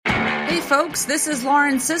folks, this is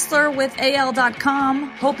Lauren Sisler with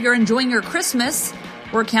AL.com. Hope you're enjoying your Christmas.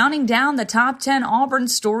 We're counting down the top 10 Auburn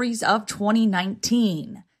stories of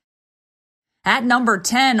 2019. At number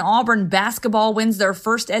 10, Auburn basketball wins their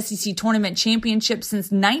first SEC tournament championship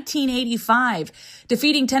since 1985,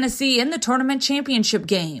 defeating Tennessee in the tournament championship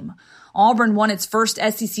game. Auburn won its first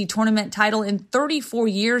SEC tournament title in 34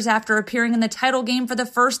 years after appearing in the title game for the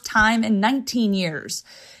first time in 19 years.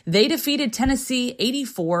 They defeated Tennessee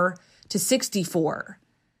 84-64.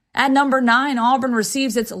 At number 9, Auburn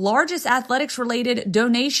receives its largest athletics-related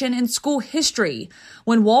donation in school history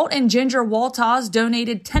when Walt and Ginger Waltaz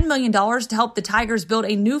donated $10 million to help the Tigers build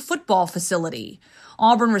a new football facility.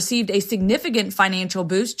 Auburn received a significant financial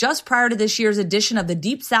boost just prior to this year's edition of the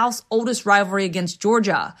Deep South's oldest rivalry against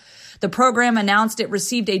Georgia. The program announced it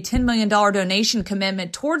received a $10 million donation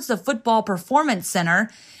commitment towards the Football Performance Center,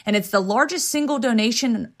 and it's the largest single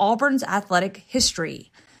donation in Auburn's athletic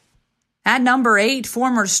history. At number 8,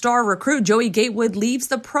 former star recruit Joey Gatewood leaves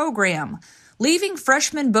the program, leaving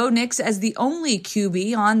freshman Bo Nix as the only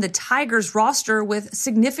QB on the Tigers roster with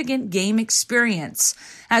significant game experience.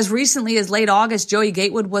 As recently as late August, Joey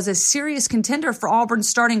Gatewood was a serious contender for Auburn's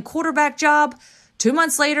starting quarterback job. 2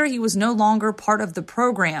 months later, he was no longer part of the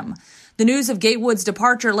program. The news of Gatewood's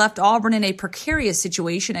departure left Auburn in a precarious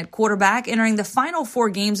situation at quarterback entering the final 4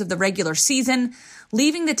 games of the regular season,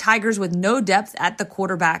 leaving the Tigers with no depth at the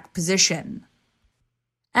quarterback position.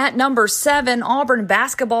 At number 7, Auburn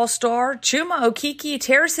basketball star Chuma Okeke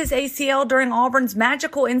tears his ACL during Auburn's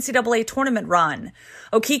magical NCAA tournament run.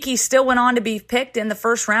 Okeke still went on to be picked in the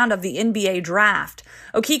first round of the NBA draft.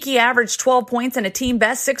 Okeke averaged 12 points and a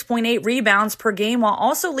team-best 6.8 rebounds per game while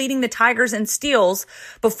also leading the Tigers in steals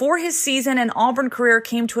before his season and Auburn career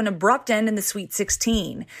came to an abrupt end in the Sweet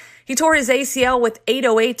 16. He tore his ACL with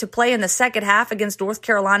 8:08 to play in the second half against North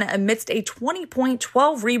Carolina amidst a 20-point,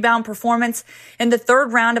 12-rebound performance in the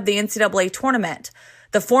third round of the NCAA tournament.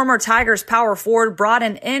 The former Tigers power forward brought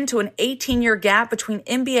an end to an 18-year gap between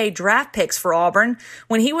NBA draft picks for Auburn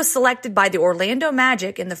when he was selected by the Orlando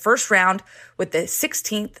Magic in the first round with the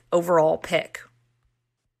 16th overall pick.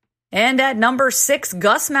 And at number 6,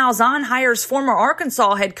 Gus Malzahn hires former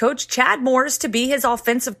Arkansas head coach Chad Morris to be his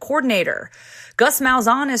offensive coordinator. Gus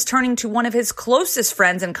Malzahn is turning to one of his closest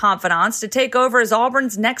friends and confidants to take over as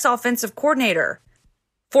Auburn's next offensive coordinator.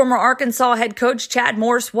 Former Arkansas head coach Chad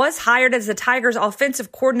Morris was hired as the Tigers'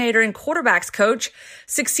 offensive coordinator and quarterbacks coach,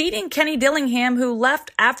 succeeding Kenny Dillingham, who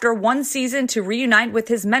left after one season to reunite with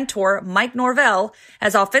his mentor, Mike Norvell,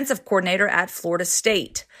 as offensive coordinator at Florida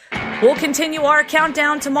State. We'll continue our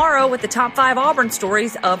countdown tomorrow with the top 5 Auburn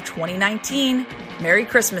stories of 2019. Merry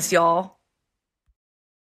Christmas, y'all.